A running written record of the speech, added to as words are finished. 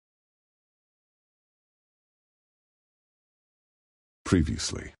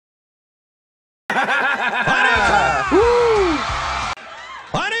Previously. I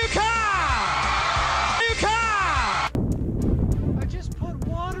just put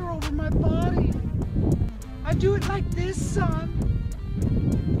water over my body. I do it like this, son.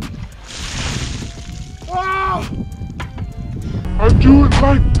 Oh! I do it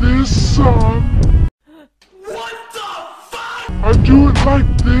like this, son. What the fuck? I do it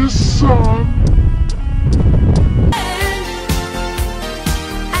like this, son.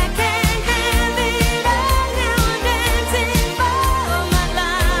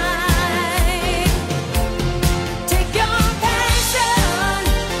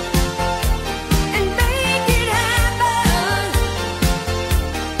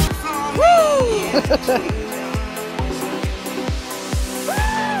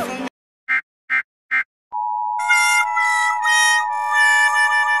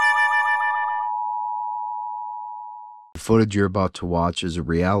 The footage you're about to watch is a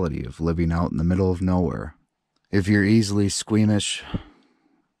reality of living out in the middle of nowhere. If you're easily squeamish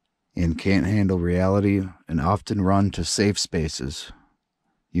and can't handle reality and often run to safe spaces,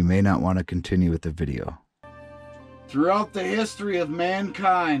 you may not want to continue with the video. Throughout the history of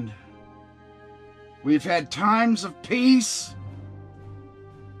mankind, we've had times of peace,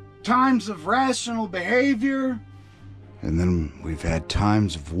 times of rational behavior, And then we've had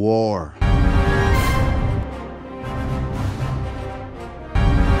times of war.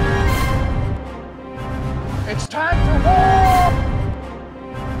 it's time for war!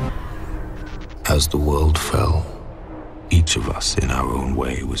 As the world fell, each of us in our own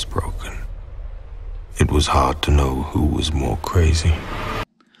way was broken. It was hard to know who was more crazy.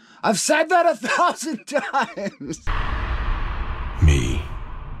 I've said that 1,000 times! Me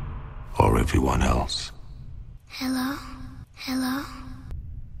or everyone else. Hello? Hello?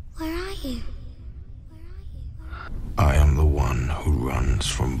 Where are you? I am the one who runs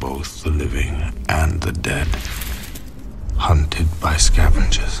from both the living and the dead. Hunted by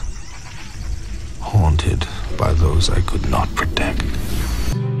scavengers. Haunted by those I could not protect.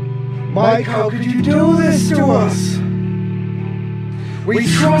 Mike, how could you do this to us? We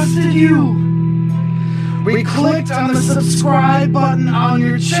trusted you! We clicked on the subscribe button on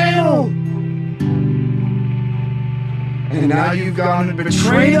your channel! And now you've gone and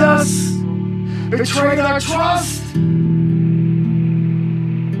betrayed us! Betrayed our trust!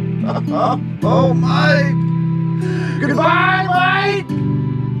 Oh, Mike! Goodbye, Mike!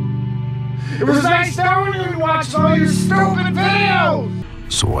 It was nice knowing you and watching all your stupid videos!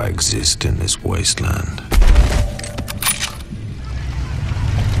 So I exist in this wasteland.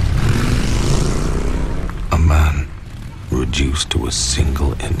 A man reduced to a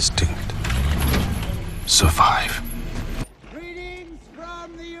single instinct. Survive. Greetings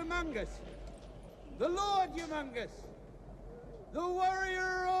from the Humongous, the Lord Humongous, the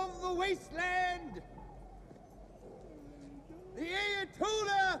warrior of the wasteland, the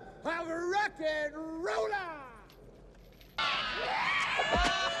Ayatollah of rock and roller.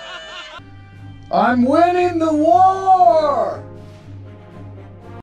 I'm winning the war!